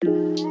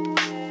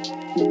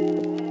Hi,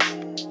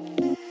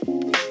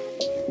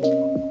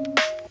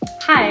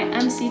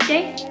 I'm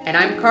CJ. And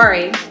I'm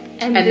Kari.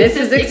 And this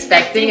is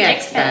Expecting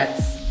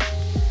Expats.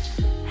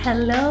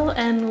 Hello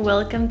and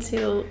welcome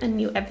to a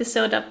new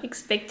episode of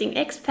Expecting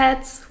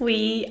Expats.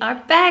 We are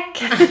back.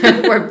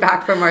 We're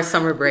back from our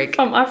summer break.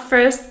 From our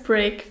first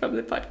break from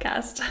the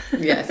podcast.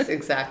 Yes,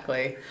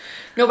 exactly.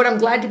 No, but I'm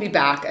glad to be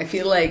back. I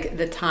feel like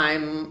the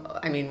time,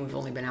 we've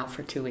only been out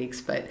for 2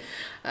 weeks, but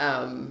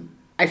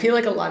I feel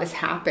like a lot has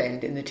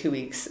happened in the 2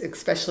 weeks,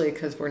 especially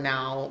because we're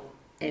now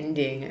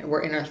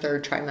we're in our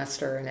third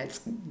trimester and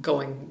it's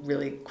going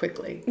really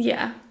quickly.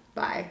 Yeah.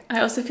 Bye. I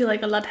also feel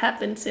like a lot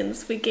happened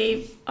since we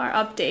gave our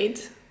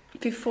update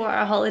before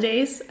our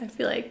holidays. I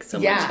feel like so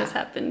much has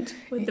happened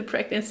with the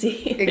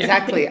pregnancy.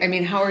 Exactly.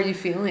 How are you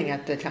feeling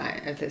at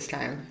this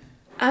time?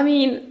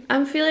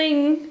 I'm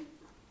feeling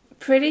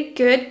pretty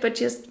good, but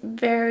just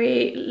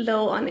very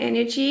low on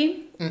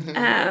energy.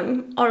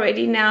 Mm-hmm.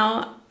 Already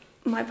now,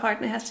 my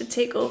partner has to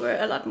take over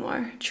a lot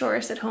more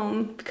chores at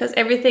home because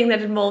everything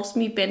that involves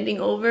me bending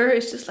over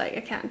is just like,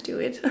 I can't do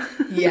it.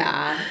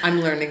 Yeah,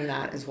 I'm learning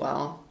that as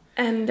well.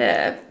 And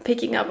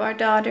picking up our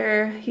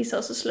daughter, he's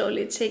also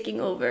slowly taking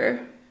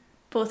over,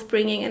 both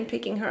bringing and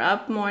picking her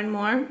up more and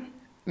more.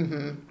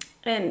 Mm-hmm.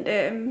 And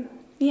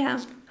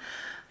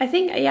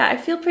I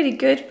feel pretty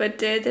good, but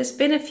there's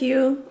been a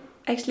few,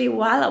 actually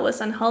while I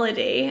was on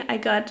holiday, I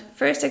got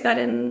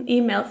an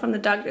email from the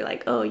doctor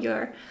like, oh,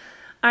 your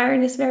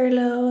iron is very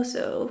low,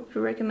 so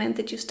we recommend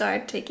that you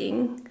start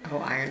taking... Oh,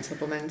 iron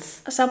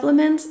supplements.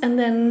 And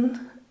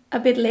then... a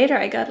bit later,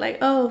 I got like,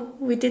 oh,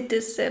 we did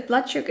this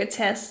blood sugar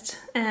test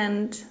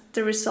and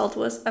the result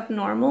was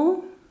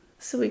abnormal.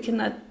 So we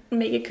cannot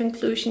make a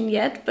conclusion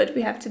yet, but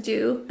we have to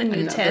do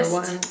another test.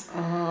 One?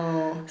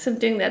 Oh. So I'm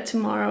doing that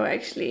tomorrow,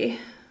 actually.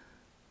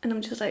 And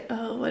I'm just like,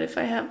 oh, what if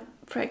I have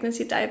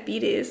pregnancy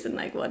diabetes? And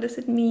like, what does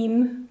it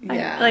mean?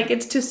 Yeah.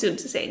 It's too soon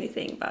to say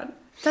anything about.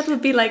 That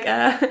would be like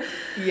a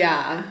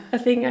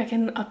thing I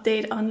can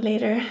update on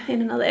later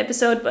in another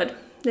episode, but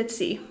let's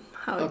see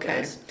how it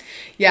goes.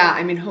 Yeah,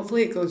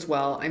 hopefully it goes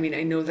well. I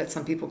know that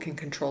some people can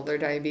control their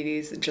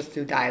diabetes just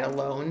through diet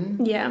alone.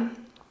 Yeah.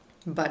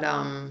 But,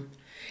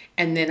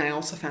 and then I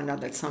also found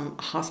out that some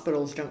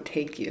hospitals don't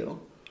take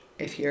you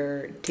if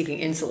you're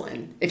taking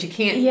insulin. If you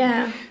can't.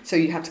 Yeah. So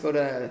you have to go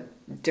to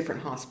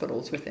different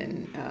hospitals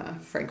within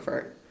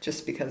Frankfurt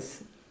just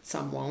because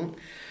some won't.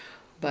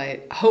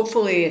 But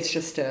hopefully it's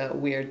just a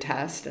weird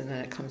test and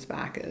then it comes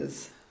back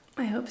as...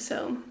 I hope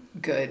so.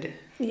 Good.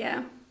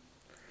 Yeah.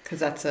 Because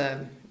that's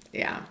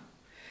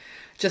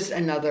just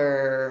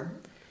another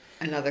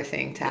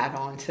thing to add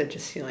on to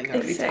just feeling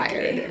already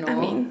tired and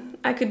all.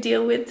 I could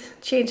deal with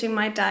changing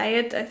my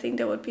diet. I think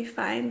that would be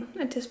fine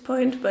at this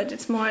point. But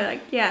it's more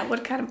like,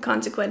 what kind of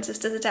consequences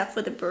does it have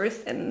for the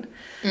birth? And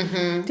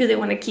do they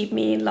want to keep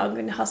me longer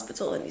in the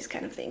hospital and these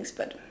kind of things?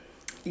 But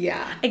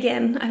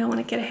again, I don't want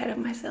to get ahead of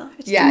myself.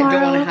 I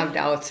don't want to have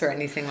doubts or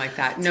anything like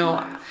that. No,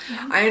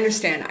 I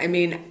understand.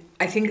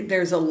 I think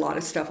there's a lot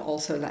of stuff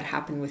also that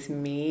happened with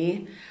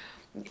me.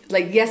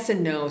 Like yes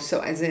and no.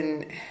 So as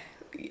in,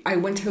 I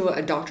went to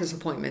a doctor's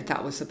appointment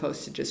that was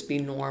supposed to just be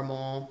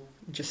normal,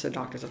 just a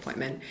doctor's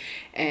appointment.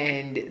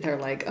 And they're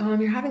like,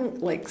 you're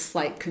having like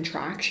slight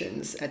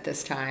contractions at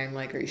this time.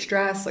 Like, are you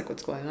stressed? Like,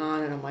 what's going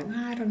on? And I'm like,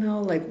 I don't know,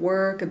 like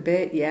work a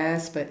bit.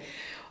 Yes. But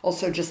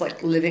also just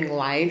like living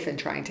life and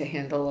trying to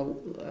handle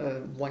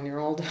a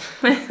 1-year-old.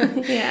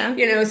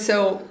 Yeah.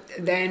 So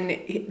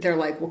then they're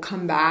like, we'll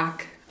come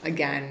back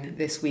again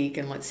this week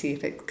and let's see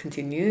if it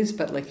continues,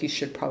 but like you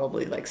should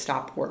probably like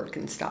stop work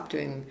and stop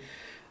doing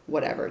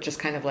whatever, just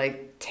kind of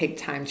like take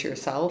time to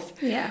yourself.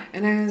 Yeah.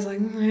 And I was like,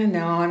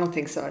 no, I don't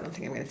think so. I don't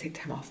think I'm going to take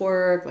time off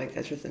work. Like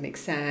that doesn't make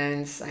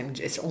sense.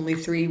 It's only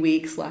 3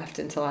 weeks left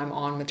until I'm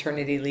on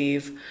maternity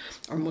leave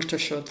or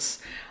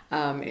Mutterschutz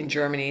in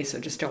Germany, so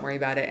just don't worry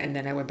about it. And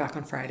then I went back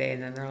on Friday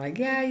and then they're like,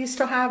 yeah, you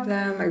still have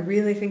them. I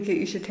really think that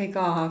you should take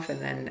off. And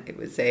then it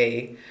was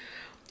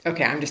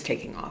okay, I'm just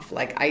taking off.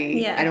 Like,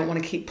 I don't want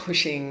to keep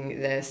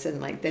pushing this and,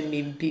 like, then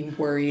me being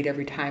worried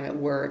every time at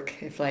work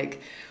if,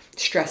 like,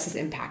 stress is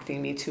impacting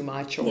me too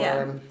much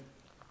or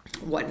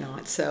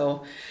whatnot.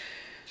 So,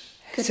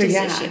 Good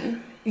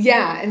decision.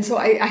 Yeah. And so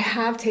I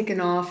have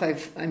taken off.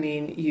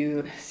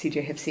 You,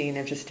 CJ, have seen,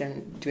 I've just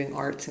been doing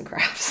arts and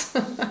crafts.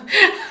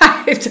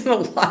 I've done a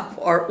lot of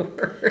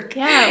artwork.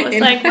 Yeah, I was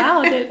like,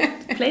 wow,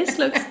 the place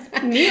looks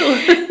new.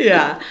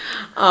 Yeah.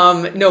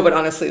 No, but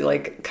honestly,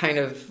 like, kind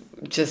of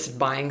just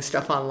buying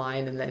stuff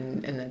online and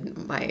then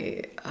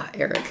my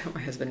Eric,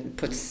 my husband,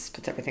 puts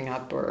everything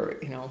up, or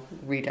he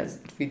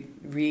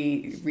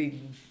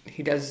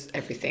does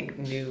everything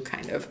new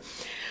kind of.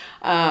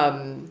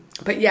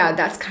 But yeah,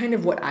 that's kind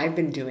of what I've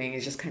been doing,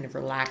 is just kind of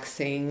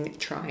relaxing,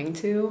 trying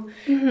to.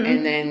 Mm-hmm.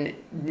 And then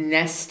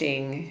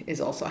nesting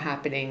is also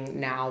happening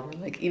now.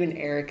 Like even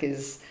Eric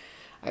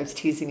I was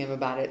teasing him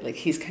about it. Like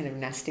he's kind of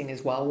nesting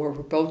as well, where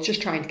we're both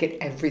just trying to get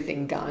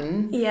everything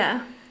done.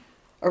 Yeah.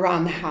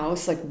 Around the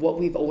house, like what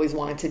we've always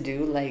wanted to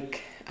do,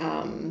 like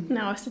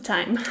now is the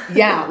time.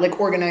 Yeah, like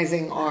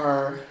organizing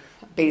our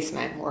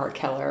basement or our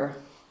cellar,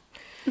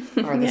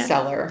 or the Yeah.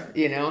 seller,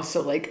 you know?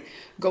 So like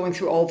going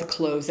through all the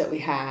clothes that we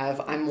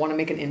have, I want to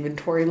make an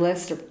inventory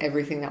list of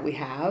everything that we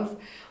have,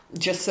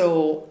 just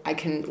so I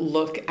can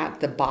look at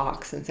the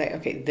box and say,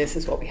 okay, this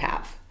is what we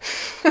have.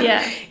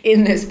 Yeah.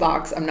 In this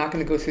box. I'm not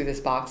going to go through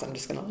this box. I'm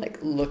just going to like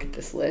look at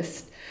this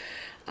list.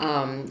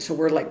 So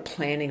we're like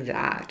planning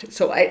that.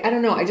 So I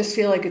don't know. I just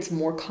feel like it's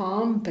more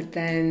calm. But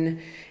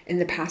then in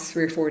the past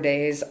 3 or 4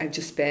 days, I've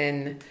just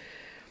been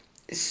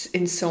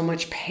in so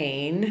much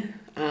pain.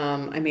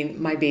 I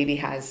mean, my baby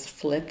has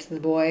flipped, the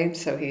boy,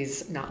 so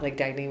he's not like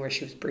Dagny where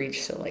she was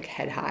breached, so like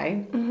head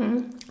high.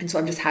 And so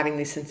I'm just having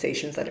these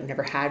sensations that I've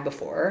never had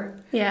before.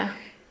 Yeah.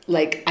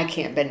 Like I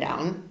can't bend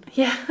down.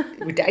 Yeah.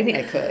 With Dagny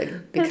I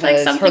could, There's like because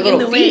her something in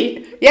little the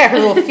feet. way. Yeah, her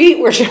little feet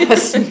were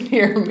just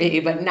near me.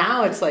 But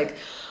now it's like,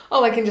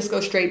 oh, I can just go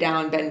straight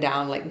down, bend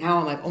down. Like now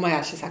I'm like, oh my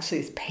gosh, this actually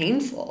is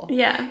painful.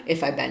 Yeah.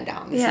 If I bend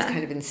down, this is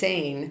kind of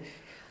insane.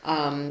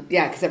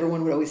 Yeah, because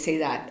everyone would always say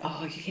that,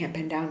 oh, you can't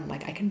bend down. I'm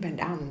like, I can bend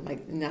down.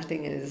 Like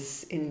nothing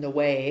is in the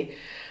way.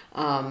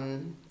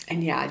 And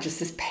yeah, just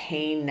this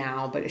pain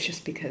now, but it's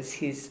just because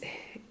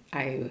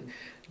I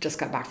just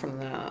got back from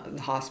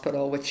the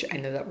hospital, which I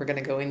know that we're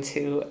going to go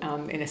into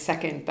in a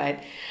second,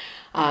 but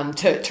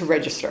to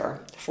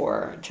register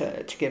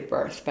to give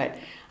birth. But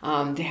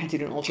they had to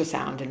do an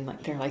ultrasound, and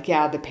they're like,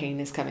 yeah, the pain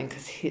is coming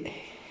because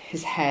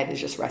his head is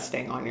just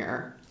resting on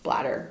your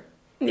bladder.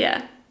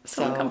 Yeah.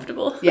 So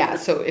uncomfortable. Yeah,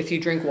 so if you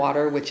drink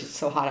water, which is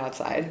so hot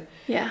outside,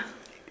 Yeah.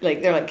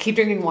 like they're like, keep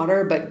drinking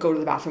water, but go to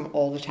the bathroom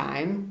all the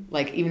time.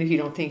 Like even if you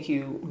don't think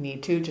you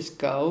need to, just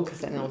go,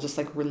 because then it'll just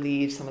like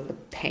relieve some of the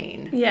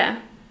pain.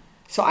 Yeah.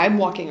 So I'm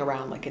walking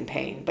around like in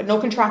pain, but no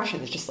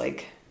contractions, just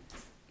like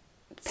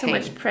so pain.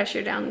 Much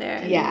pressure down there.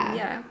 And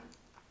yeah.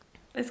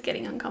 It's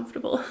getting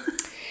uncomfortable.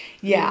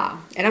 Yeah,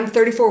 and I'm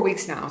 34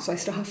 weeks now, so I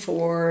still have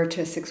 4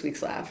 to 6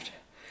 weeks left.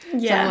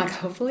 Yeah. So I'm like,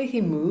 hopefully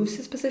he moves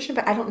his position,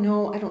 but I don't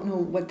know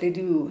what they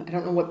do. I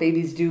don't know what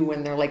babies do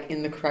when they're like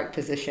in the correct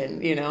position,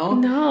 you know?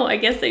 No, I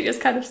guess they just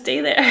kind of stay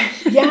there.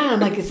 Yeah, I'm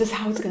like, is this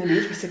how it's going to be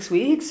for 6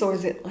 weeks? Or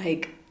is it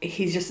like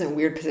he's just in a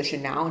weird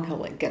position now and he'll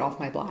like get off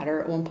my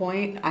bladder at one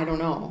point? I don't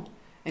know.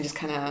 And just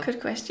kind of...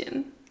 Good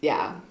question.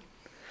 Yeah.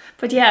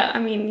 But yeah, I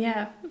mean,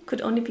 yeah, it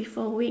could only be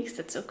 4 weeks.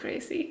 That's so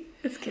crazy.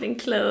 It's getting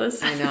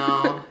close. I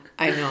know.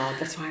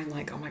 That's why I'm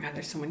like, oh my God,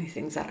 there's so many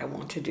things that I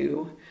want to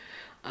do.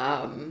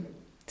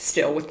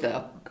 Still with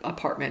the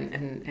apartment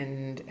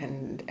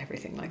and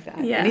everything like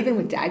that. Yeah. And even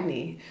with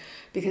Dagny,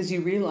 because you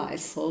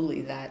realize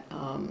slowly that,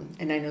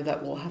 and I know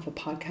that we'll have a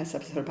podcast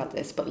episode about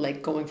this, but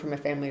like going from a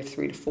family of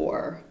 3 to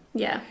 4.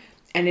 Yeah.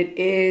 And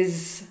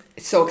it's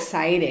so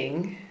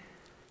exciting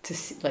to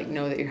see, like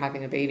know that you're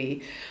having a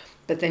baby.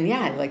 But then,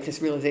 yeah, like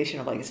this realization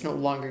of like, it's no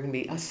longer going to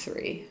be us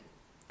 3.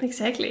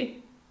 Exactly.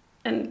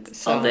 And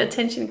So, all the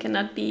attention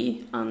cannot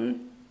be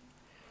on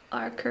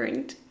our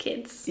current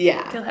kids.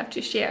 Yeah. They'll have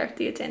to share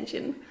the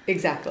attention.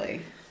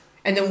 Exactly.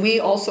 And then we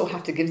also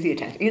have to give the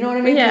attention. You know what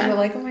I mean? Yeah. Because we're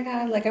like, oh my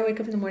God, like I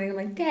wake up in the morning, I'm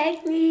like,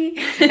 Dagny.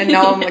 And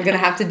now I'm like, going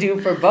to have to do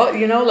for both,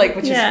 you know, like,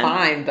 which is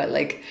fine. But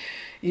like,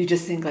 you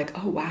just think like,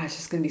 oh wow, it's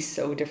just going to be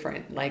so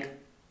different. Like,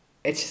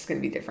 it's just going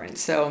to be different.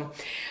 So,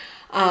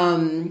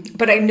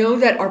 but I know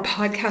that our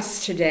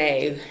podcast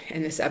today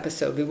in this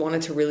episode, we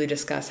wanted to really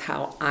discuss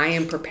how I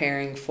am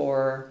preparing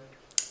for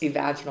a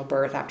vaginal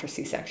birth after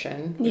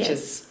C-section, which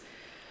is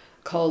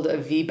called a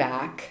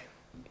VBAC.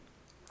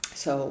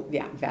 So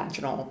yeah,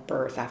 vaginal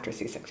birth after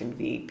C-section,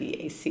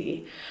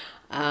 VBAC.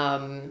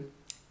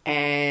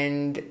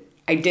 And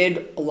I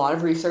did a lot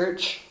of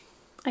research.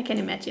 I can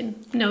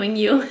imagine, knowing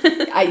you.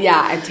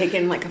 I've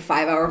taken like a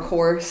 5-hour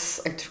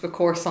course. I took a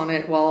course on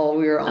it while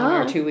we were on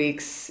our 2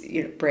 weeks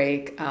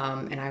break,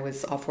 and I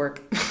was off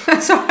work.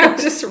 So I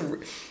was just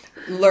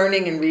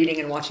learning and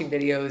reading and watching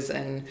videos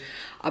and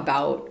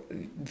about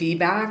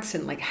VBACs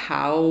and like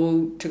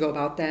how to go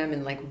about them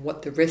and like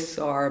what the risks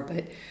are,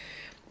 but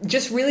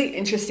just really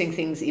interesting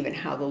things, even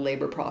how the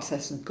labor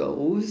process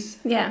goes.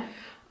 Yeah.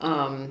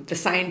 The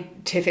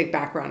scientific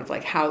background of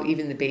like how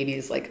even the baby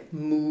is like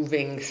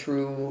moving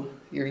through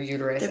your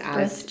uterus The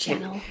birth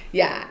channel.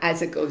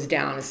 As it goes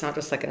down. It's not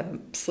just like a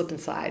slip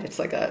inside. It's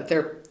like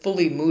they're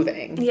fully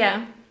moving.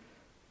 Yeah.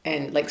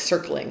 And like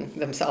circling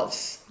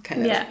themselves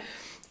kind of. Yeah.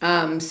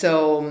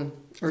 So,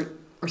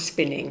 or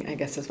spinning, I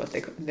guess is what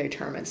they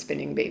term it,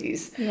 spinning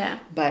babies. Yeah.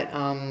 But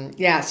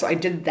so I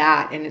did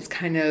that, and it's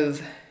kind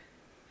of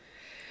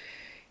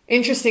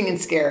interesting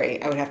and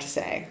scary, I would have to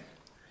say.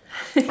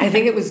 I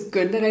think it was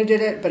good that I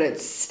did it, but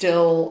it's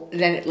still,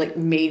 then it like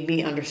made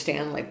me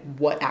understand like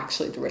what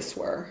actually the risks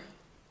were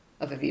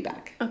of a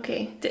VBAC.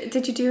 Okay.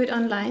 Did you do it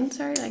online?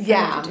 Sorry. Like,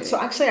 Yeah. So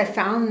actually I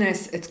found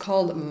this, it's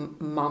called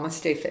Mama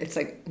Stay Fit. It's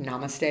like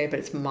Namaste, but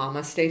it's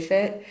Mama Stay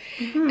Fit.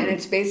 Mm-hmm. And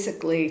it's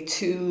basically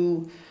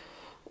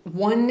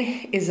one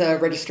is a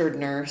registered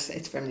nurse.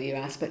 It's from the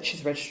US, but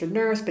she's a registered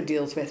nurse, but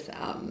deals with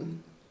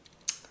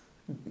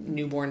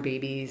newborn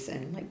babies,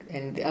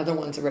 and the other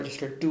one's a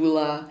registered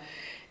doula.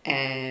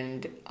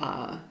 And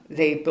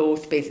they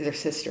both basically, they're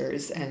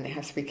sisters, and they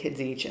have 3 kids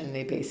each, and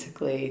they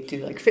basically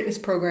do like fitness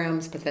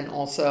programs, but then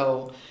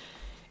also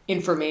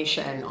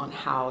information on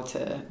how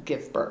to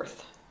give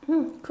birth.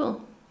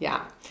 Cool.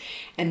 Yeah.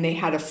 And they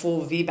had a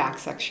full VBAC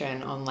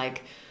section on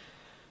like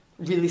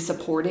really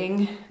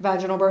supporting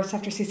vaginal births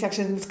after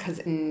C-sections, because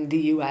in the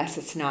US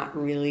it's not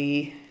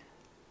really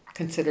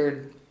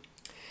considered,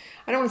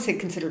 I don't want to say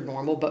considered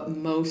normal, but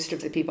most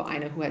of the people I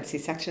know who had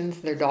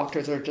C-sections, their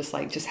doctors are just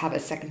like, just have a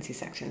second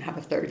C-section, have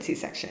a third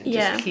C-section,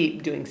 just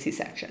keep doing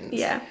C-sections.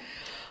 Yeah.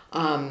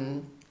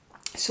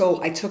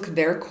 So I took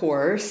their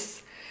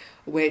course,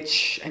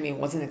 which, I mean,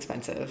 wasn't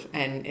expensive,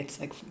 and it's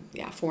like,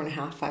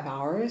 4.5, 5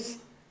 hours.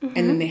 And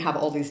then they have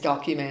all these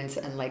documents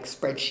and like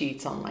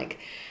spreadsheets on like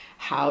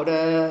how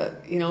to,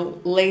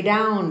 lay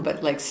down,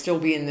 but like still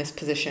be in this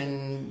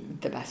position,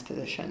 the best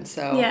position.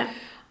 So,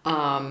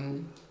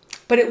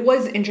 but it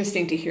was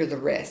interesting to hear the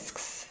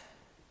risks,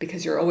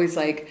 because you're always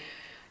like,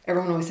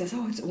 everyone always says,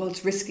 oh, it's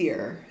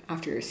riskier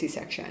after your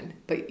C-section.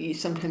 But you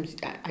sometimes,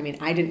 I mean,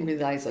 I didn't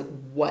realize like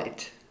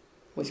what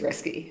was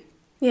risky.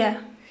 Yeah.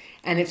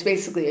 And it's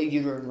basically a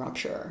uterine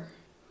rupture,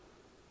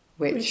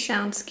 which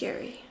sounds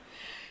scary.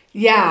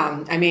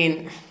 Yeah. I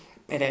mean,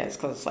 it is,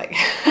 because it's like,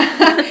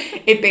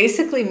 it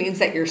basically means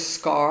that your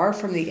scar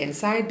from the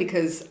inside,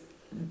 because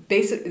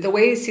basically the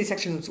way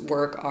C-sections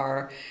work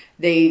are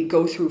they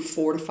go through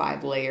 4 to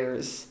 5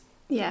 layers.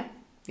 Yeah.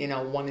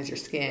 One is your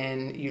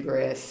skin,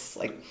 uterus,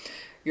 like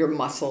your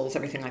muscles,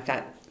 everything like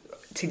that,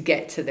 to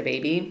get to the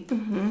baby.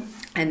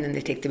 And then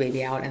they take the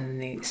baby out and then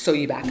they sew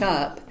you back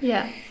up.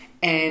 Yeah.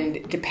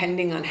 And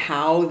depending on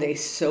how they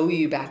sew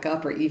you back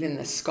up, or even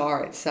the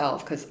scar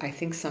itself, because I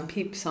think some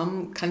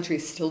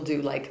countries still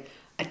do like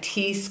a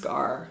T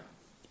scar.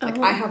 Like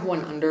I have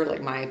one under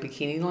like my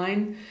bikini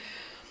line,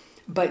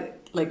 but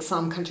like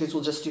some countries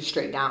will just do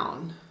straight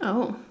down.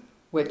 Oh.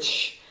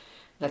 Which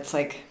that's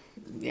like,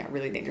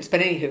 really dangerous.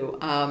 But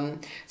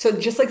anywho, so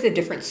just like the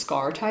different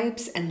scar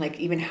types and like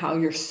even how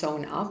you're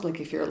sewn up, like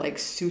if you're like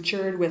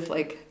sutured with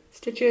like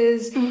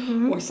stitches,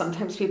 or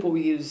sometimes people will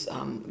use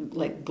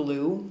like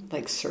glue,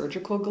 like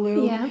surgical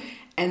glue. Yeah.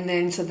 And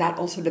then so that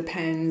also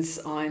depends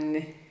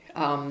on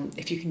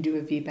if you can do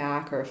a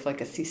VBAC, or if like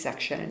a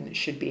C-section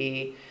should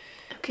be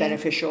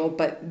beneficial.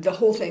 But the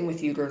whole thing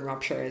with uterine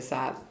rupture is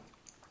that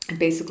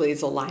basically is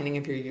the lining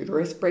of your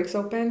uterus breaks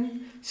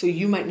open, so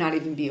you might not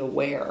even be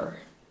aware.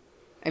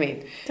 I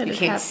mean, you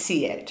can't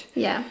see it.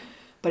 Yeah.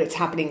 But it's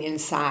happening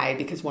inside,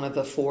 because one of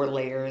the 4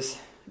 layers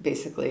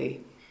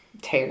basically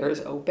tears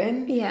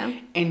open. Yeah.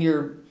 And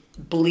you're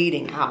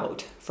bleeding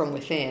out from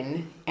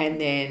within, and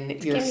then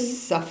you're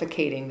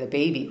suffocating the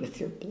baby with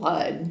your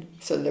blood.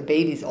 So the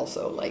baby's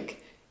also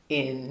like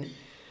in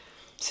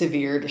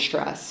severe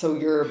distress. So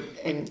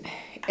and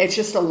it's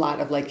just a lot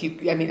of like,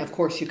 of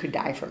course you could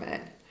die from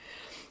it,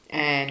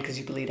 and because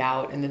you bleed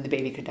out, and then the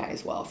baby could die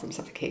as well from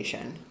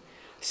suffocation.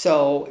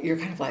 So you're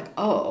kind of like,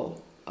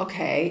 oh,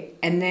 okay.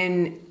 And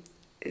then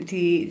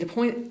the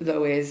point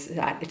though is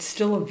that it's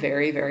still a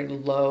very, very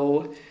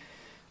low,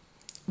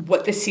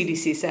 what the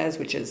CDC says,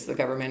 which is the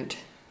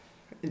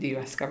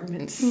US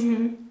government's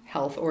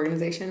health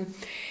organization.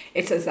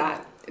 It says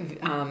that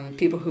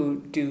people who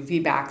do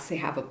VBACs, they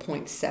have a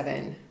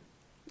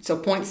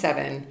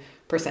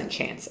 0.7%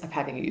 chance of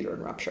having a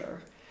uterine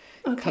rupture,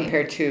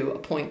 compared to a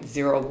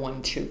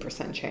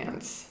 0.012%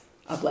 chance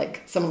of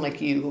like someone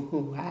like you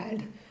who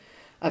had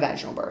a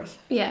vaginal birth.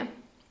 Yeah.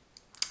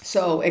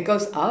 So it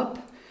goes up.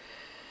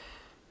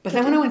 But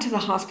then when I went to the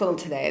hospital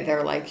today,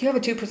 they're like, you have a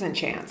 2%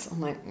 chance. I'm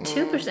like,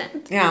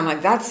 2%? Yeah, I'm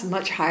like, that's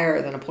much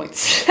higher than a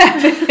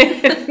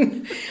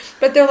 0.7.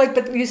 But they're like,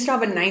 but you still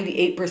have a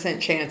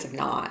 98% chance of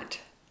not.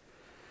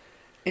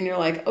 And you're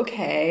like,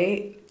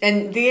 okay.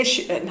 And the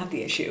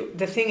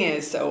thing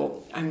is,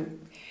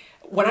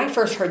 when I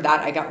first heard that,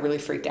 I got really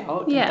freaked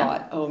out and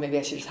thought, oh, maybe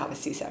I should just have a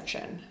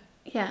C-section.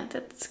 Yeah,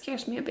 that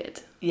scares me a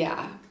bit.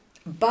 Yeah.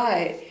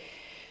 But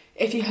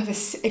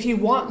if you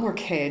want more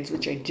kids,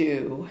 which I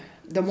do,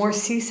 the more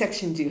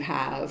C-sections you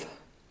have,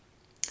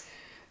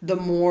 the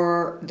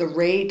more the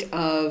rate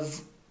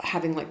of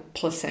having like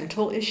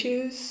placental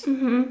issues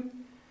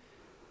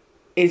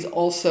is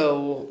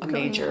also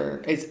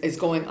is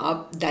going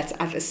up. That's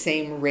at the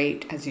same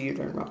rate as a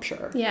uterine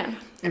rupture. Yeah.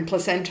 And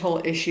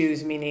placental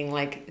issues meaning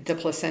like the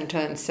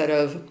placenta, instead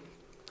of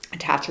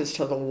attaches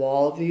to the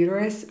wall of the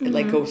uterus, it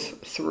like goes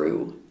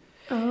through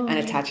and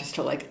attaches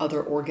to like other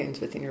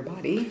organs within your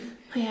body.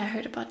 Oh, yeah, I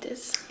heard about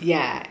this.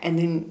 Yeah, and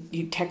then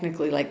you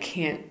technically like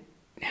can't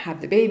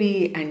have the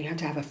baby, and you have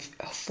to have a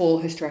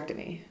full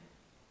hysterectomy.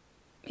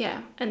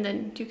 Yeah, and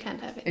then you can't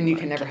have it. And you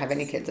can never have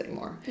any kids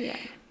anymore. Yeah.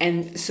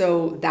 And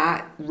so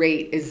that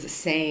rate is the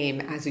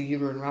same as a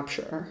uterine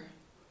rupture.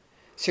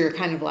 So you're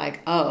kind of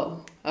like,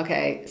 oh,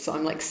 okay, so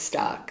I'm like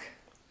stuck.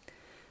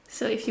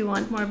 So if you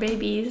want more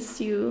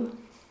babies,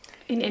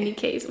 in any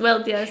case,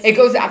 well, yes. It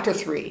goes after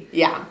 3.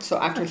 Yeah. So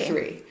after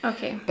 3.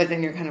 Okay. But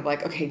then you're kind of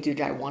like, okay, do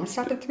I want to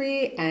stop at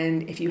 3?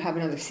 And if you have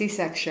another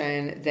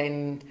C-section,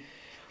 then,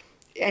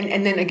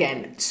 and then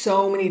again,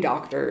 so many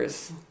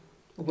doctors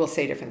will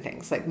say different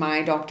things. Like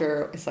my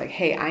doctor is like,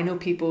 hey, I know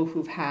people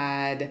who've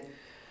had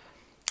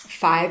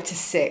 5 to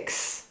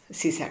 6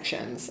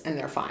 C-sections and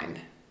they're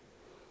fine.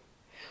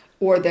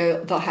 or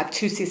they'll have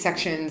 2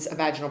 C-sections, a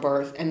vaginal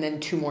birth, and then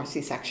 2 more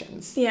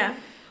C-sections. Yeah.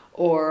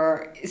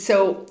 Or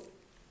so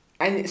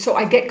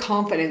I get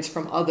confidence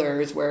from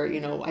others where, you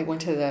know, I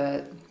went to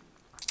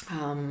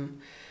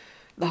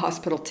the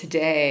hospital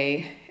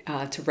today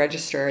to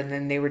register, and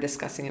then they were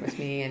discussing it with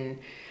me, and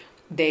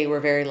they were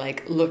very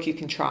like, look, you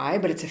can try,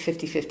 but it's a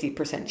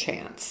 50%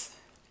 chance.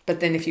 But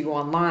then if you go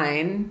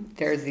online,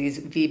 there's these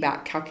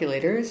VBAC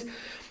calculators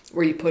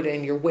where you put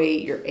in your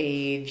weight, your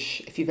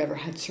age, if you've ever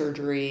had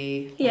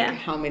surgery, like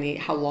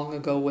how long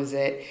ago was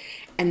it?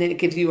 And then it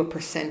gives you a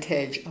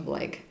percentage of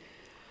like,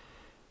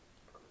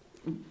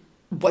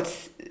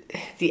 what's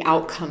the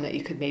outcome that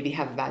you could maybe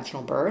have a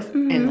vaginal birth.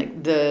 And like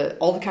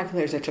all the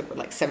calculators I took were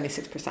like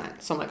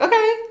 76%. So I'm like,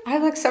 okay, I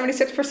have like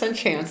 76%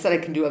 chance that I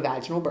can do a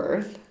vaginal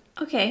birth.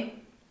 Okay.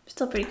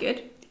 Still pretty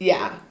good.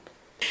 Yeah.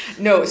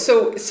 No,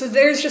 so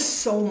there's just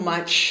so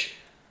much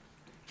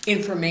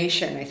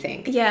information, I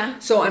think. Yeah.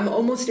 So I'm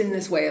almost in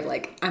this way of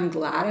like, I'm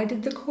glad I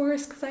did the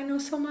course because I know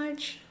so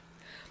much.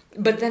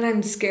 But then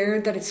I'm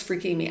scared that it's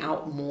freaking me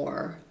out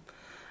more.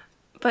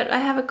 But I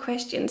have a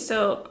question.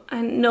 So,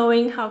 and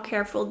knowing how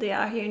careful they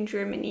are here in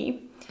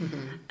Germany,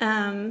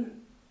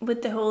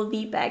 with the whole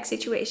VBAC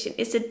situation,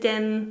 is it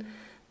then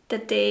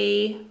that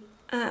they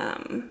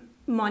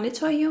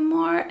monitor you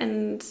more,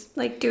 and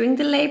like during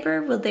the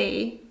labor, will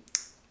they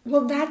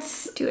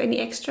do any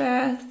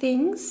extra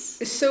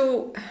things?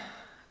 So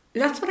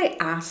that's what I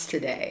asked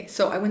today.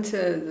 So I went to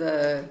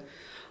the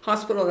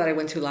hospital that I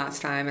went to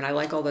last time, and I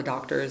like all the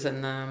doctors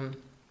and the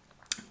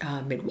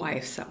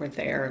midwives that were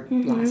there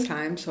last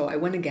time. So I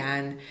went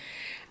again,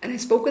 and I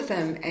spoke with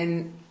them,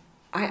 and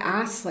I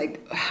asked,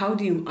 like, how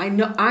do you, I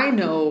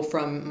know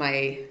from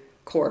my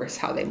course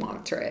how they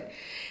monitor it.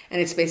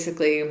 And it's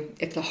basically,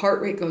 if the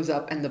heart rate goes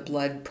up and the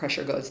blood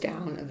pressure goes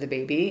down of the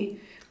baby,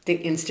 they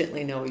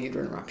instantly know a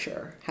uterine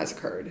rupture has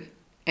occurred.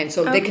 And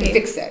so they can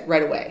fix it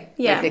right away.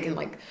 Yeah. Like they can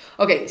like,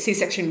 okay,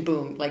 C-section,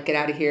 boom, like get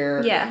out of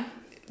here. Yeah.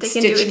 They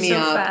can stitch do it me so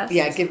up. fast.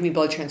 Yeah, give me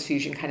blood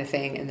transfusion kind of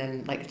thing. And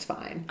then like, it's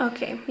fine.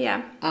 Okay.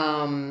 Yeah.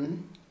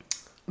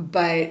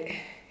 But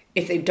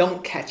if they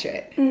don't catch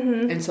it,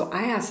 and so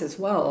I asked as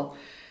well,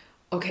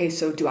 okay,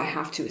 so do I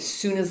have to, as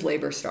soon as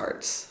labor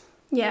starts,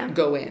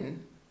 go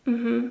in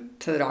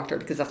to the doctor?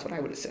 Because that's what I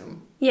would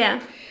assume.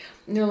 Yeah.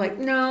 And they're like,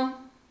 no,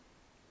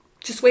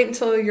 just wait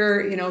until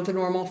you're, the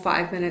normal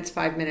 5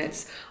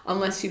 minutes,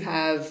 unless you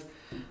have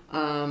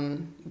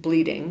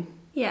bleeding.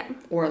 Yeah.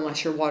 Or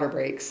unless your water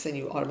breaks and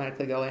you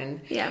automatically go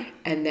in. Yeah.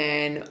 And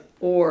then,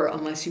 or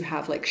unless you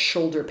have like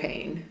shoulder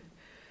pain,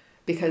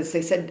 because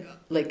they said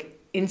like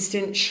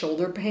instant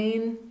shoulder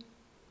pain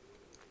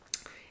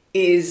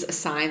is a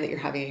sign that you're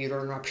having a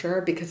uterine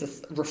rupture because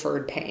it's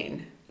referred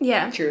pain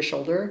to your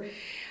shoulder.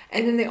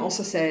 And then they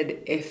also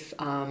said if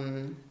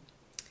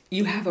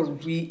you have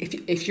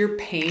if your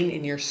pain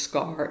in your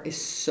scar is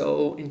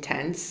so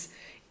intense,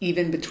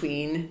 even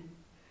between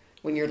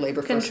when your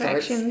labor first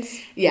starts, and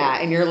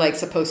you're like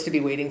supposed to be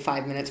waiting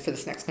 5 minutes for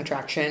this next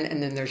contraction,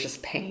 and then there's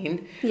just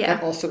pain,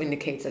 that also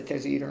indicates that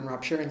there's a uterine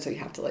rupture, and so you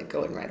have to like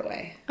go in right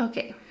away.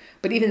 Okay.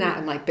 But even that,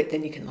 I'm like, but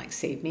then you can like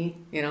save me,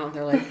 And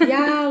they're like,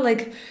 yeah,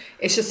 like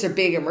it's just a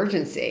big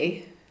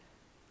emergency.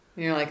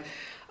 And you're like,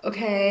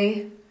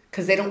 okay,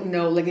 because they don't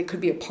know, like it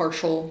could be a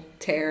partial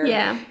tear.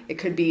 Yeah. It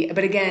could be,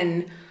 but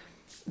again,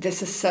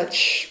 this is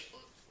such,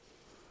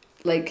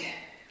 like,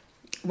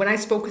 when I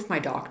spoke with my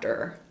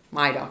doctor,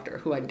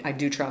 who I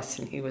do trust,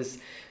 and he was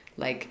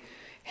like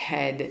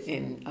head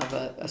of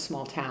a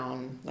small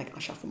town, like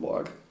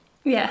Aschaffenburg.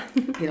 Yeah.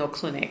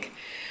 Clinic.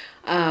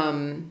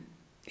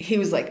 He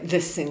was like,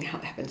 this thing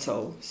happens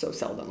so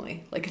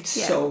seldomly. Like, it's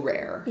so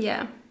rare.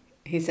 Yeah.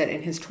 He said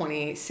in his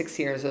 26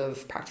 years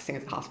of practicing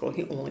at the hospital,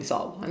 he only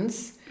saw it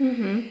once.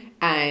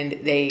 And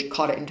they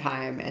caught it in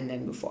time and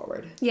then moved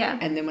forward. Yeah.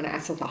 And then when I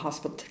asked at the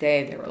hospital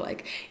today, they were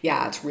like,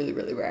 yeah, it's really,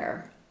 really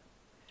rare.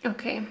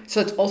 Okay. So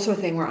it's also a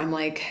thing where I'm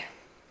like,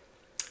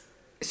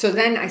 so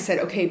then I said,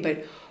 okay,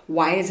 but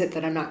why is it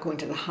that I'm not going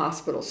to the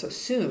hospital so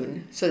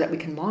soon so that we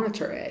can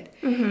monitor it?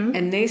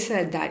 And they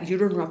said that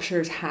uterine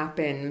ruptures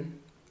happen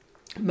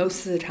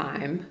most of the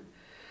time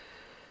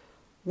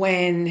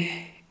when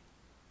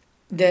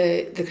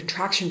the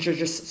contractions are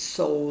just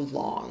so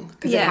long,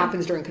 because it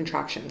happens during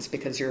contractions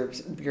because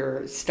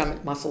your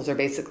stomach muscles are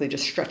basically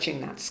just stretching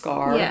that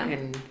scar.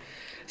 And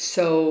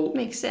so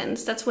makes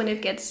sense. That's when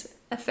it gets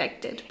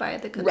affected by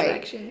the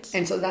contractions. Right.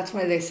 And so that's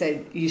why they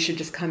said you should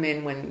just come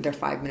in when they're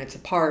 5 minutes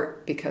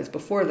apart, because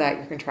before that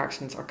your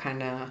contractions are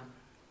kind of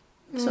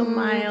so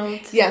mild.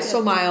 Yeah,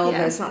 so mild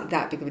that it's not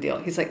that big of a deal.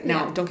 He's like,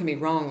 now, don't get me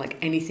wrong, like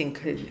anything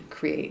could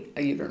create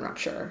a uterine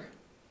rupture.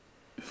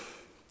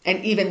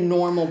 And even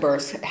normal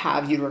births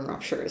have uterine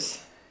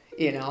ruptures,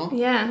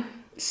 Yeah.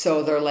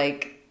 So they're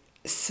like,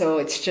 so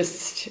it's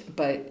just,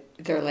 but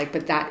they're like,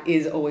 but that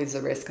is always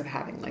the risk of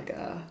having like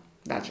a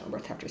vaginal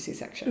birth after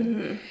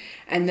C-section.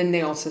 And then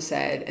they also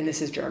said, and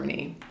this is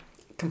Germany,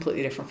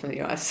 completely different from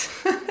the US,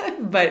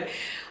 but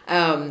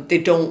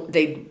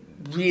they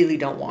really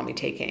don't want me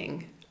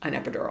taking an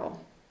epidural.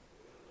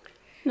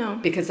 No.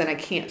 Because then I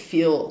can't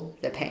feel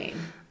the pain.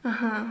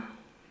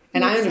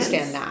 And Makes I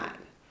understand sense. that,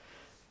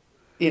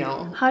 you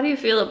know. How do you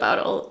feel about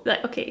all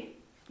that? Okay.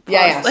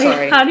 Yeah, Like,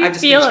 sorry. how do you I've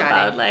just been feel chatting.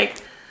 about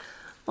like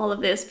all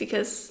of this?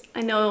 Because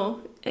I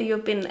know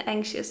you've been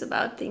anxious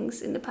about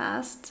things in the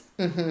past,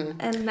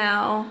 and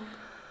now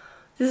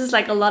this is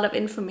like a lot of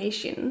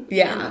information.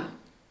 Yeah.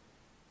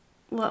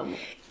 What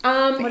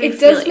are you It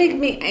does feeling? make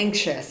me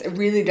anxious. It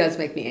really does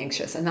make me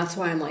anxious. And that's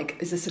why I'm like,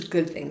 is this a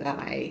good thing that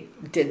I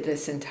did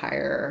this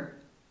entire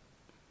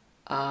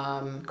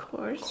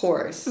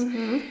course?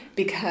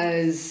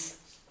 Because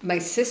my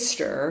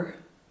sister,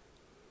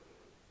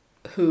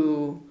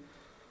 who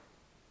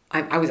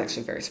I was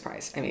actually very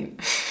surprised. I mean,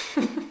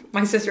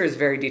 my sister is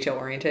very detail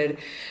oriented.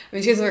 I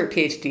mean, she has her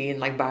PhD in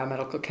like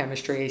biomedical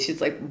chemistry.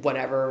 She's like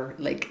whatever,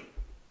 like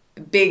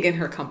big in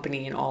her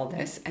company and all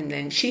this. And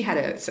then she had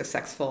a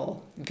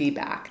successful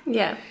VBAC.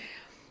 Yeah.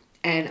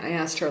 And I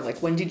asked her,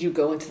 like, when did you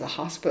go into the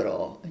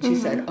hospital? And she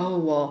said, oh,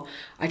 well,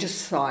 I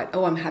just thought,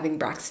 oh, I'm having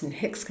Braxton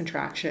Hicks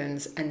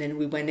contractions. And then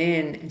we went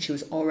in and she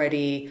was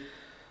already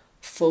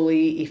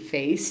fully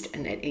effaced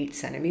and at 8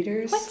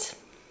 centimeters. What?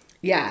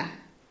 Yeah.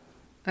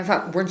 I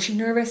thought, weren't you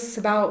nervous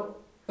about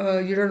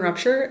uterine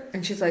rupture?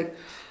 And she's like,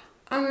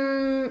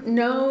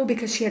 no,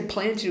 because she had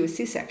planned to do a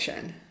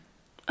C-section.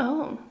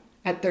 Oh.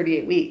 At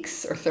 38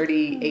 weeks or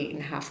 38 and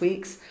a half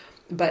weeks.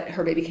 But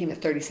her baby came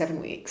at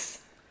 37 weeks.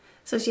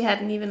 So she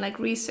hadn't even like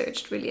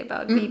researched really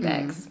about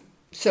VBACs.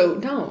 So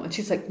no, and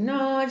she's like,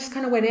 no, I just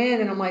kind of went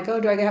in, and I'm like,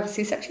 oh, do I have a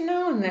C-section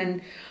now? And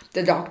then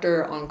the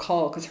doctor on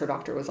call, because her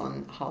doctor was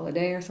on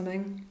holiday or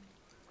something.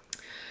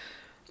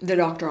 The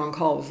doctor on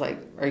call was like,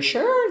 are you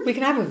sure? We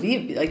can have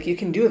like you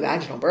can do a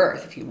vaginal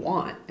birth if you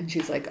want. And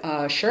she's like,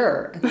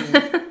 sure. And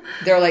then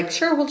they're like,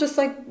 sure, we'll just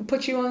like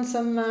put you on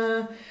some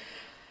an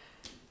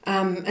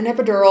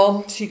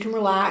epidural so you can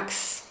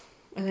relax.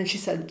 And then she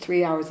said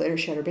 3 hours later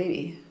she had her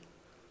baby.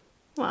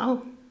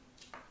 Wow.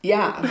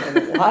 Yeah. I'm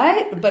like,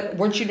 what? But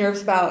weren't you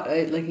nervous about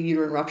like a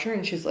uterine rupture?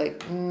 And she's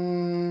like,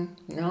 no,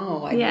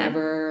 I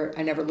never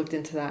looked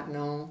into that.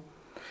 No.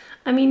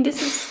 I mean,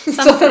 this is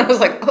So something then I was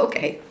like,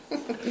 okay.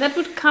 that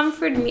would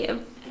comfort me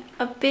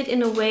a bit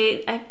in a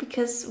way,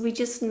 because we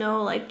just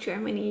know like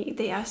Germany,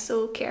 they are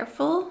so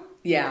careful.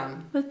 Yeah.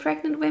 With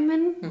pregnant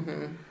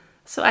women.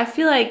 So I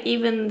feel like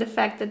even the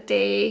fact that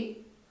they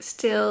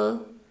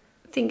still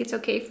think it's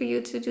okay for you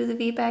to do the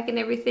VBAC and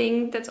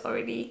everything, that's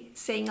already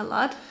saying a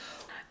lot.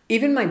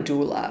 Even my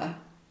doula,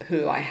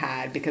 who I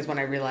had, because when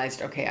I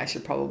realized, okay, I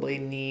should probably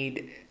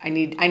I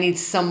need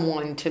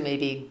someone to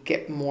maybe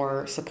get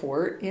more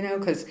support, you know,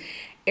 because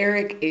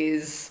Eric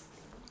is,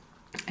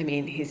 I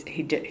mean, he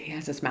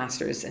has his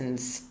master's in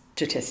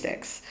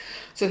statistics.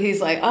 So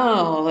he's like,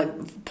 oh, like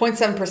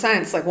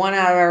 0.7%, it's like 1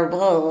 out of our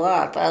blah,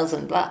 blah,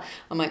 1,000, blah.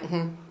 I'm like,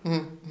 okay.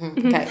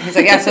 He's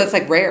like, yeah, so it's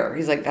like rare.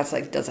 He's like, that's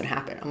like, doesn't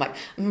happen. I'm like,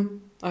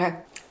 okay.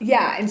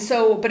 Yeah. And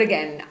so, but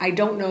again, I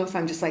don't know if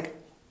I'm just like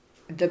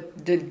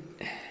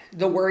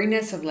the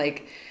worriness of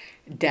like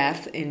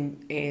death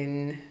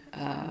in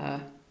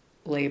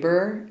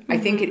labor. I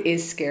think it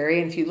is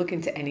scary. And if you look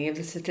into any of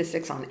the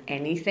statistics on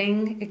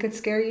anything, it could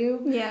scare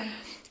you. Yeah.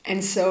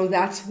 And so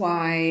that's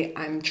why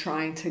I'm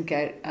trying to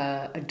get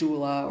a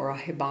doula or a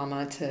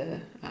hibama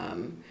to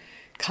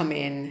come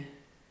in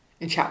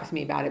and chat with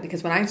me about it.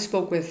 Because when I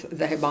spoke with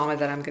the hibama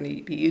that I'm going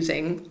to be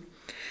using,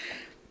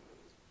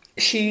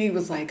 she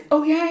was like,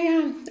 oh,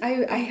 yeah,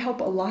 I help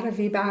a lot of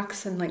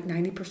VBACs and like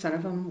 90%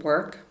 of them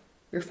work.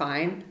 You're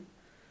fine.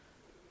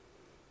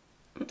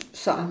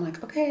 So I'm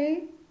like,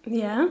 okay.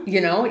 Yeah. You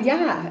know,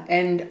 yeah.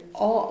 And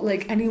all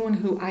like anyone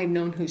who I've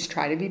known who's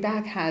tried a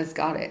VBAC has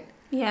got it.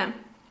 Yeah.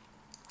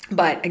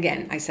 But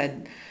again, I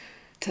said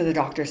to the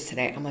doctors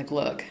today, I'm like,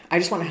 look, I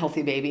just want a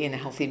healthy baby and a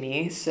healthy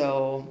me.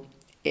 So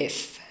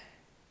if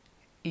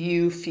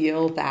you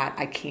feel that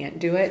I can't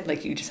do it,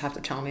 like you just have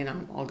to tell me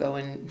and I'll go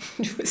and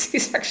do a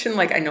C-section.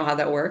 Like I know how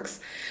that works.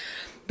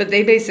 But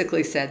they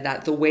basically said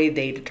that the way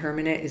they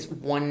determine it is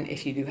one,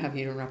 if you do have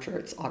uterine rupture,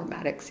 it's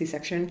automatic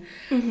C-section.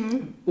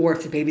 Or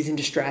if the baby's in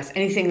distress,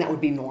 anything that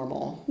would be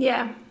normal.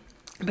 Yeah.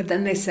 But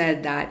then they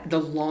said that the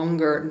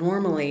longer,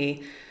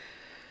 normally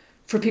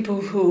for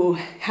people who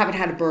haven't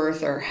had a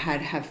birth or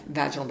have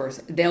vaginal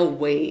births, they'll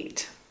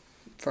wait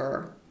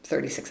for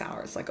 36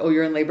 hours. Like, oh,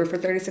 you're in labor for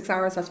 36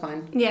 hours? That's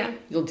fine. Yeah.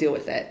 You'll deal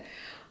with it.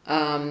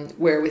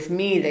 Where with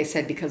me, they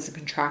said because the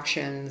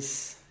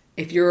contractions,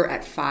 if you're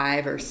at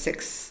 5 or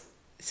 6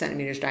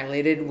 centimeters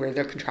dilated, where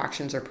their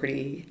contractions are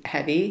pretty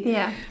heavy.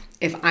 Yeah.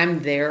 If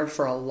I'm there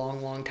for a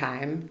long, long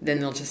time, then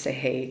they'll just say,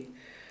 hey,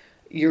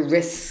 your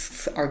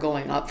risks are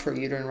going up for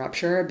uterine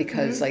rupture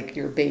because like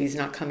your baby's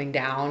not coming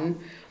down,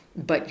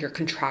 but your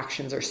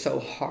contractions are so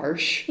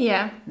harsh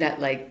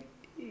that like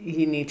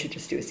you need to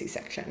just do a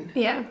C-section.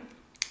 Yeah.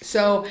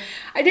 So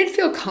I did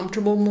feel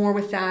comfortable more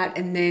with that.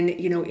 And then,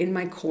 you know, in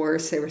my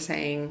course, they were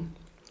saying,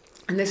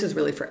 and this is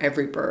really for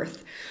every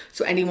birth.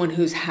 So anyone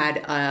who's had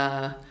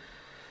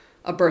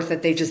a birth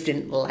that they just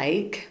didn't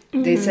like,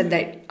 they said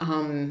that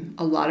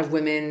a lot of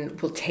women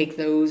will take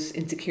those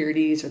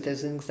insecurities or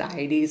those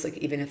anxieties, like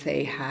even if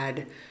they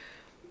had,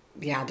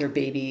 their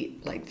baby,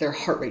 like their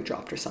heart rate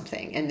dropped or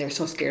something, and they're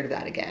so scared of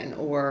that again,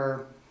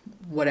 or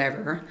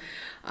whatever.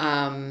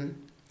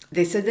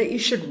 They said that you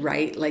should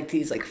write like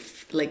these,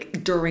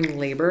 like during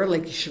labor,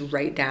 like you should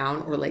write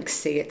down or like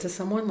say it to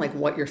someone, like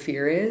what your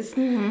fear is,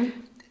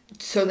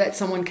 so that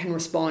someone can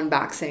respond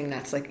back saying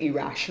that's like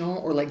irrational,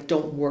 or like,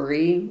 don't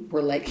worry,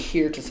 we're like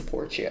here to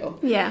support you.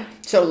 Yeah.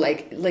 So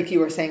like you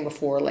were saying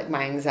before, like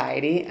my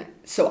anxiety.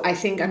 So I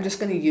think I'm just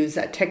going to use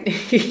that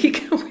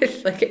technique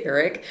with like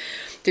Eric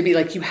to be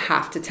like, you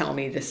have to tell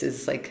me this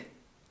is like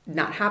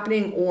not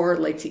happening, or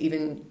like to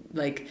even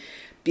like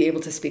be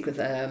able to speak with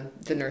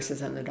the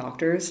nurses and the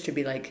doctors to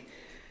be like,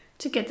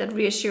 to get that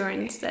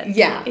reassurance that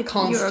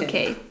constant. you're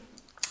okay.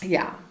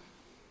 Yeah.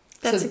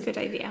 That's a good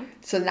idea.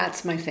 So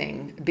that's my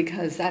thing,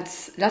 because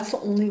that's the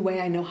only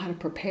way I know how to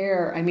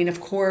prepare. I mean,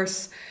 of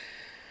course,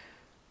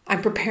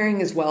 I'm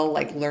preparing as well,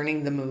 like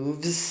learning the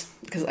moves,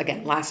 because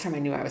again, last time I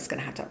knew I was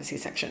going to have a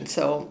C-section.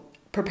 So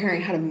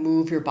preparing how to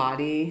move your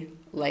body,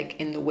 like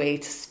in the way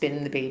to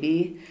spin the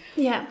baby.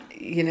 Yeah.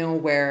 You know,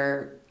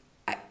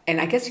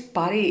 and I guess your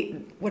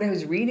body, what I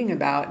was reading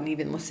about and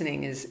even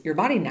listening is your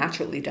body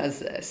naturally does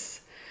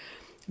this.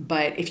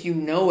 But if you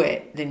know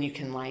it, then you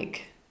can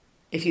like,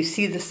 if you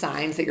see the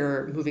signs that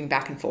you're moving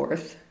back and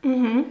forth,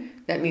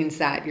 that means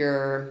that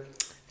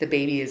the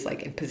baby is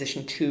like in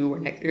position 2 or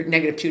 -2,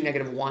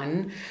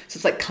 -1. So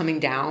it's like coming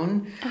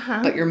down,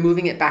 but you're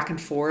moving it back and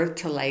forth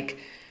to like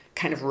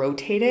kind of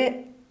rotate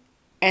it.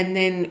 And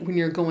then when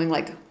you're going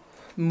like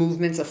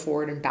movements of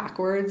forward and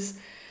backwards,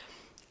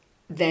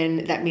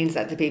 then that means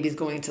that the baby's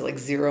going to like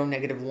 0,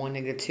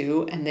 -1,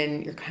 -2. And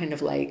then you're kind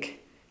of like,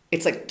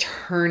 it's like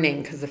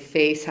turning because the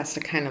face has to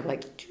kind of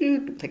like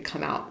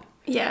come out.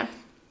 Yeah.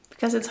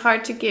 Because it's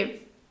hard to give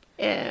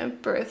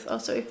birth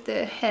also if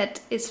the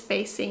head is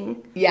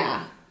facing.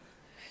 Yeah.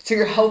 So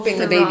you're helping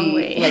the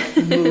baby like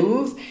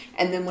move.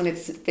 And then when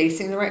it's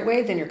facing the right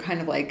way, then you're kind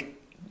of like,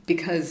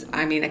 because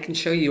I mean, I can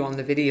show you on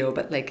the video,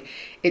 but like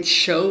it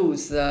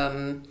shows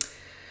I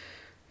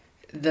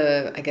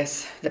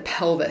guess the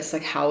pelvis,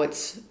 like how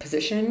it's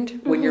positioned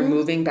when you're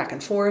moving back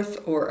and forth,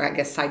 or I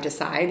guess side to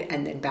side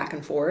and then back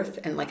and forth,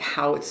 and like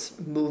how it's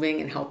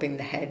moving and helping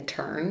the head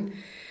turn.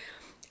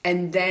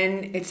 And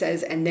then it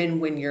says, and then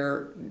when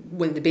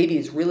the baby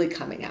is really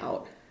coming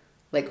out,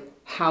 like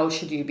how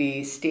should you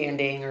be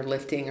standing or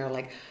lifting, or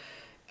like,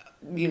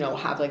 you know,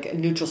 have like a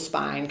neutral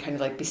spine, kind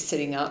of like be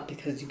sitting up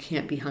because you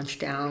can't be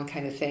hunched down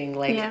kind of thing.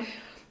 Like,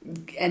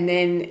 and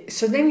then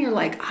you're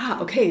like,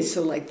 okay.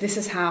 So like, this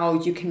is how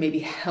you can maybe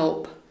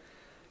help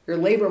your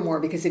labor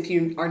more, because if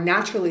you are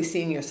naturally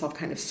seeing yourself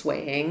kind of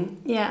swaying,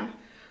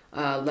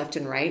 left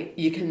and right,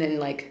 you can then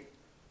like,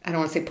 I don't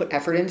want to say put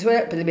effort into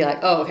it, but then be like,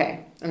 oh,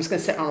 okay, I'm just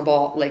going to sit on a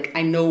ball. Like,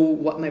 I know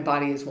what my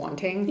body is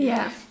wanting.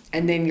 Yeah.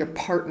 And then your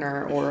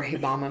partner or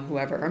Hibama,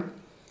 whoever,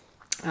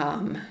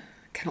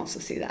 can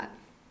also see that.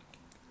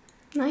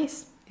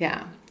 Nice.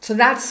 Yeah. So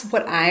that's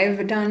what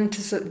I've done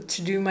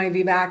to do my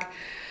VBAC.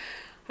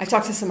 I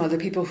talked to some other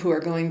people who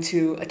are going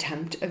to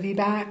attempt a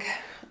VBAC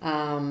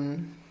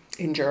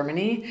in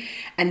Germany,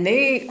 and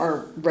they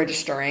are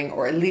registering,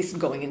 or at least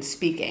going and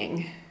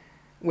speaking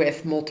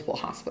with multiple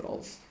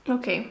hospitals.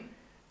 Okay.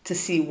 To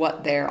see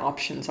what their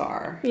options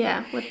are.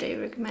 Yeah, what they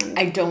recommend.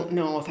 I don't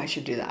know if I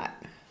should do that.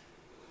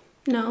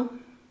 No.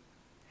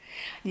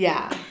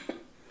 Yeah.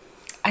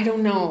 I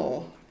don't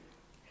know.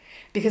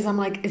 Because I'm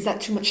like, is that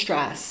too much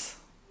stress?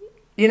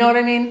 You know what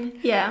I mean?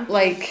 Yeah.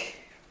 Like.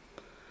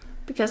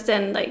 Because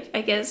then, like,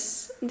 I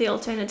guess the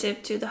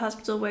alternative to the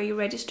hospital where you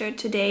registered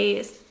today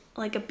is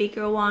like a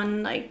bigger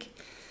one, like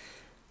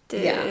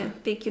the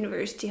big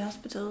university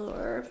hospital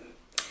or...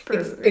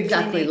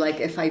 Exactly.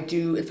 Like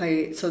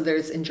so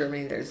there's in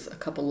Germany, there's a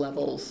couple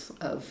levels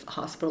of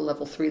hospital: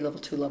 level 3, level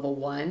 2, level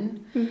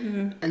 1.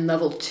 And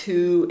level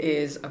 2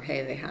 is,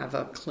 okay, they have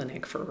a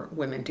clinic for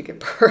women to give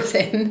birth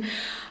in.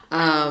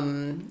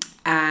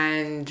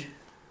 And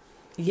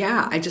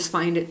yeah, I just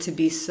find it to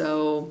be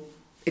so,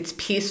 it's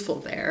peaceful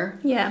there.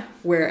 Yeah.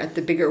 Where at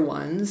the bigger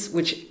ones,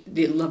 which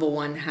the level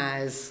 1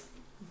 has,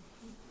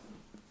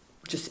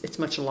 just it's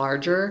much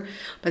larger,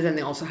 but then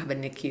they also have a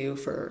NICU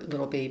for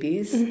little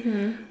babies.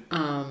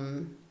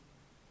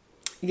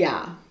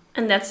 Yeah.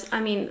 And that's,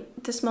 I mean,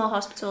 the small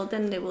hospital,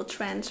 then they will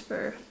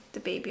transfer the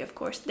baby, of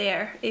course,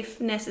 there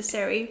if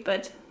necessary,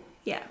 but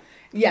yeah.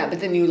 Yeah, but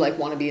then you like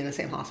want to be in the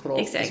same hospital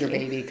as your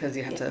baby because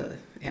you have to,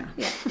 Yeah.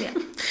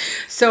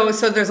 So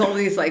there's all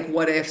these like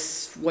what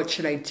ifs, what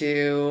should I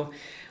do?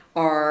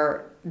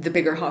 Are the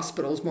bigger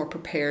hospitals more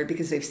prepared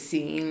because they've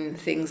seen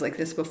things like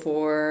this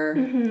before?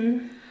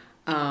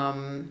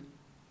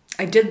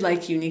 I did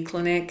like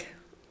Uniclinic,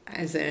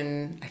 as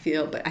in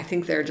but I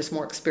think they're just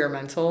more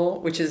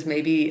experimental, which is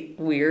maybe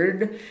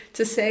weird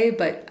to say,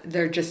 but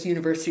they're just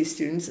university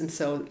students. And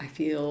so I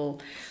feel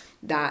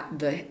that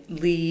the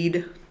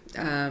lead,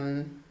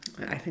 I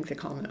think they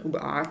call them the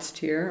Oberarzt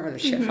here, or the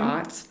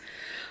Chefarzt,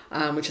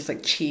 which is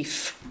like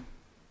chief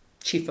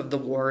of the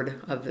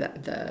ward of the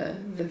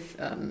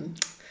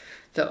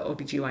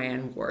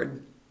OBGYN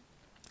ward.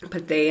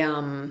 But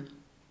they're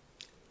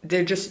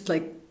just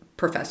like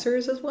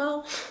professors as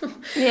well.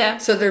 Yeah.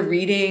 So they're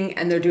reading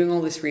and they're doing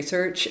all this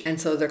research. And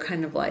so they're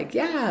kind of like,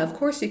 yeah, of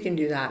course you can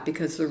do that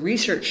because the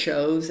research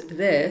shows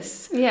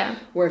this. Yeah.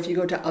 Where if you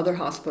go to other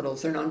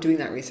hospitals, they're not doing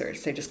that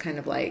research. They just kind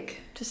of like...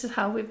 This is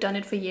how we've done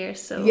it for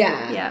years. So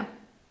yeah.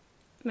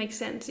 Makes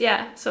sense.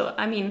 Yeah. So,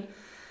 I mean,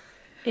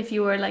 if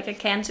you were like a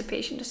cancer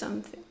patient or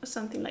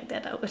something like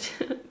that, I would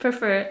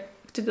prefer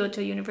to go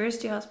to a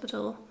university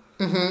hospital.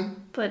 Mm-hmm.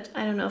 But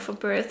I don't know, for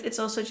birth, it's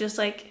also just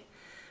like...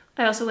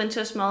 I also went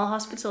to a small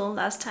hospital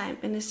last time,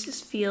 and it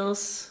just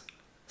feels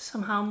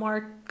somehow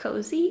more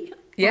cozy.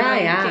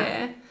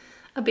 Yeah,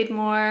 a bit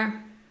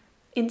more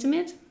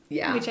intimate.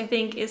 Yeah. Which I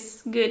think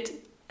is good,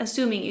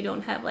 assuming you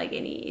don't have like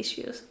any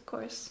issues, of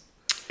course.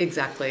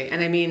 Exactly.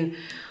 And I mean,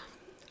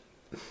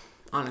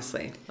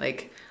 honestly,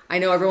 like, I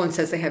know everyone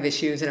says they have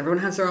issues and everyone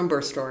has their own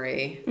birth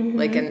story. Mm-hmm.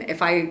 Like, and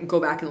if I go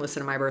back and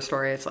listen to my birth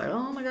story, it's like,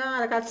 oh my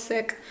God, I got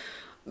sick.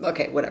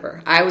 Okay,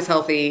 whatever. I was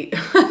healthy.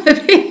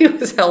 The baby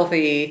was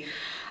healthy.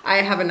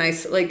 I have a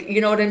nice, like,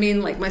 you know what I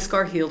mean? Like, my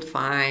scar healed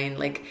fine.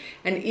 Like,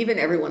 and even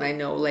everyone I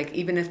know, like,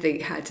 even if they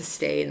had to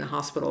stay in the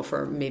hospital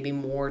for maybe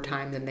more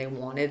time than they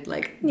wanted,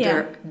 like,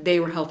 they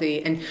were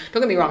healthy. And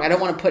don't get me wrong, I don't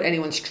want to put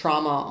anyone's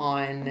trauma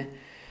on,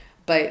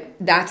 but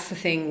that's the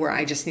thing where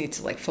I just need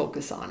to, like,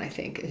 focus on, I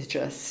think, is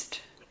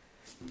just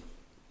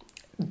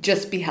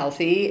be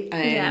healthy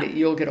and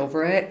you'll get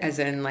over it, as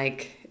in,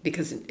 like,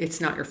 because it's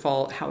not your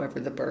fault, however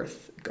the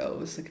birth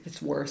goes. Like, if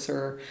it's worse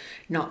or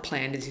not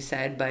planned, as you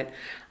said, but...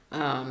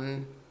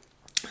 and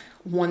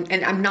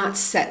I'm not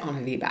set on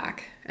a VBAC,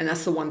 and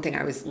that's the one thing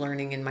I was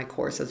learning in my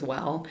course as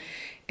well,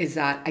 is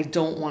that I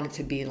don't want it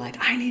to be like,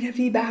 I need a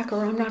VBAC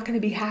or I'm not going to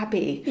be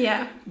happy.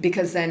 Yeah.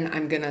 Because then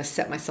I'm going to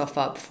set myself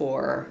up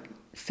for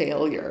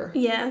failure.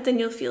 Yeah, then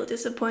you'll feel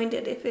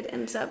disappointed if it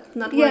ends up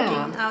not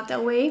working out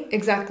that way.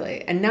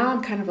 Exactly. And now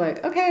I'm kind of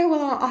like, okay,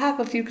 well, I'll have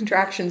a few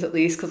contractions at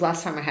least, because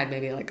last time I had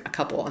maybe like a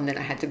couple, and then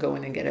I had to go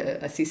in and get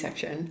a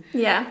C-section.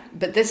 Yeah.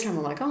 But this time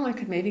I'm like, oh, I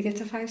could maybe get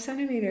to 5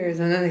 centimeters,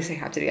 and then they say I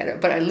have to get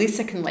it. But at least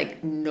I can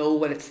like know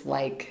what it's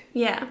like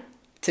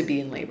to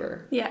be in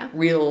labor. Yeah.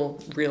 Real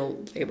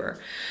labor.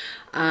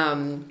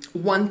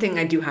 One thing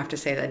I do have to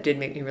say that did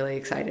make me really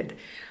excited.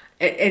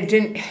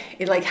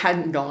 It like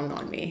hadn't dawned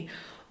on me.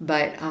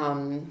 But,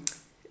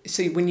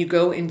 so when you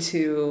go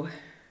into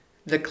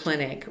the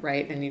clinic,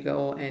 right, and you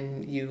go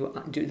and you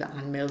do the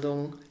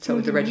Anmeldung, so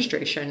the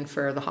registration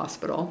for the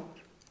hospital,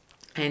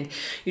 and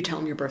you tell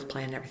them your birth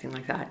plan and everything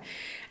like that.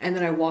 And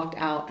then I walked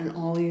out and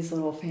all these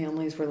little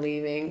families were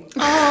leaving.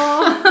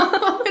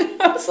 Oh,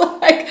 and I was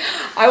like,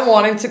 I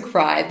wanted to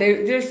cry.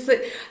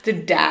 The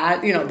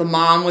dad, you know, the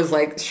mom was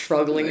like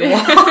struggling to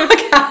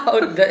walk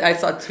out. I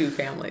saw 2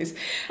 families,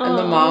 and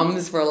the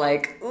moms were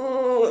like,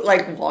 ooh,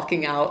 like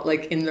walking out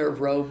like in their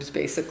robes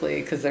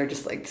basically, because they're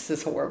just like, this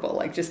is horrible.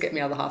 Like, just get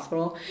me out of the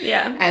hospital.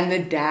 Yeah. And the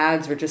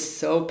dads were just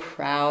so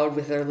proud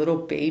with their little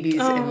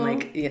babies and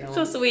like, you know,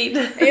 so sweet.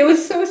 It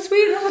was so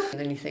sweet. And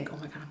then you think, oh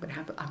my God,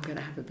 I'm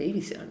gonna have a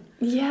baby soon.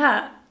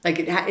 Yeah. Like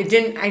it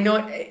didn't. I know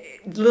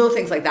little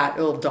things like that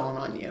will dawn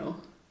on you.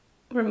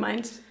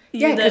 Reminds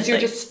you that you're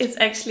like, it's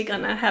actually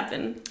gonna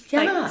happen.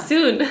 Yeah. Like,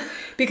 soon.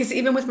 Because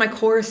even with my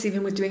course,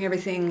 even with doing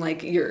everything,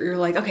 like you're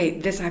like, okay,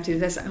 this I have to do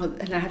this,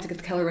 and I have to get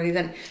the color ready.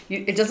 Then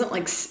it doesn't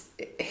like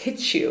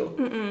hit you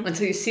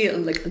until you see it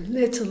like a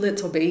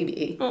little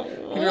baby,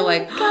 and you're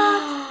like,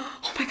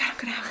 oh my God, I'm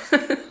gonna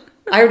have.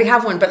 I already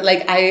have one, but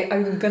like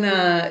I'm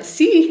gonna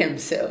see him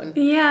soon.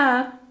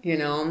 Yeah. You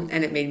know,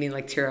 and it made me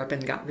like tear up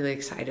and got really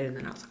excited. And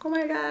then I was like, oh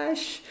my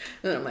gosh.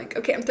 And then I'm like,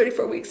 okay, I'm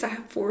 34 weeks. I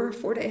have 4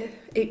 to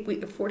 8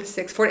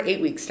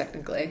 weeks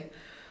technically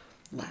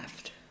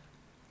left.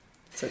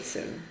 So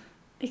soon.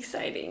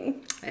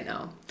 Exciting. I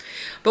know.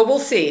 But we'll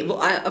see.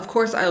 Well, of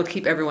course, I'll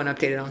keep everyone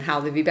updated on how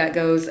the VBAC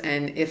goes.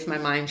 And if my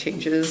mind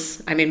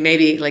changes, I mean,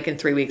 maybe like in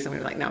 3 weeks, I'm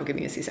going to be like, no, give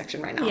me a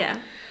C-section right now.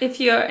 Yeah. If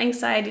your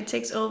anxiety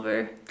takes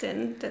over,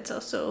 then that's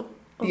also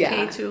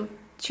okay to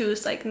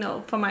choose like,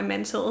 no, for my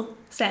mental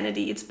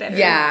sanity, it's better.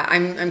 Yeah,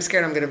 I'm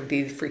scared I'm going to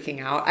be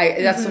freaking out.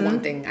 That's the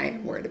one thing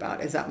I'm worried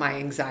about, is that my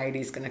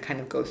anxiety is going to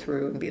kind of go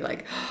through and be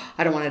like, oh,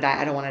 I don't want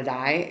to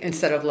die,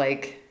 instead of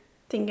like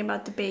thinking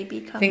about the baby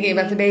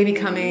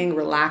coming,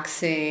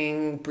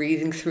 relaxing,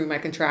 breathing through my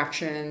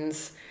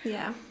contractions.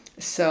 Yeah.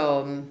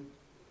 So,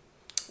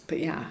 but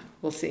yeah,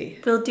 we'll see.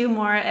 We'll do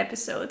more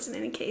episodes in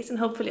any case, and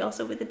hopefully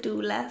also with the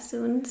doula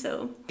soon.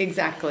 So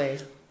exactly.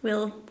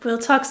 We'll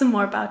talk some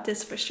more about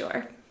this for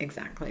sure.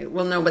 Exactly.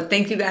 Well, no, but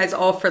thank you guys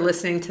all for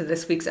listening to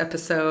this week's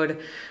episode.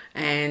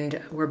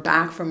 And we're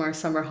back from our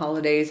summer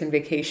holidays and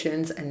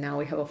vacations, and now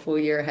we have a full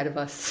year ahead of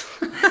us.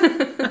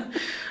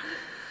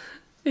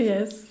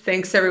 Yes.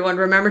 Thanks, everyone.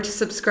 Remember to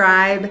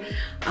subscribe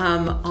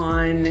on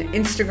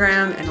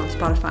Instagram and on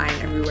Spotify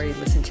and everywhere you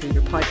listen to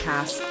your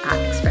podcasts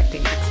at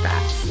Expecting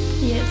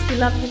Expats. Yes, we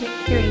love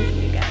hearing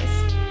from you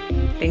guys.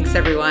 Thanks,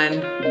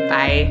 everyone.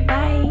 Bye.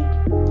 Bye.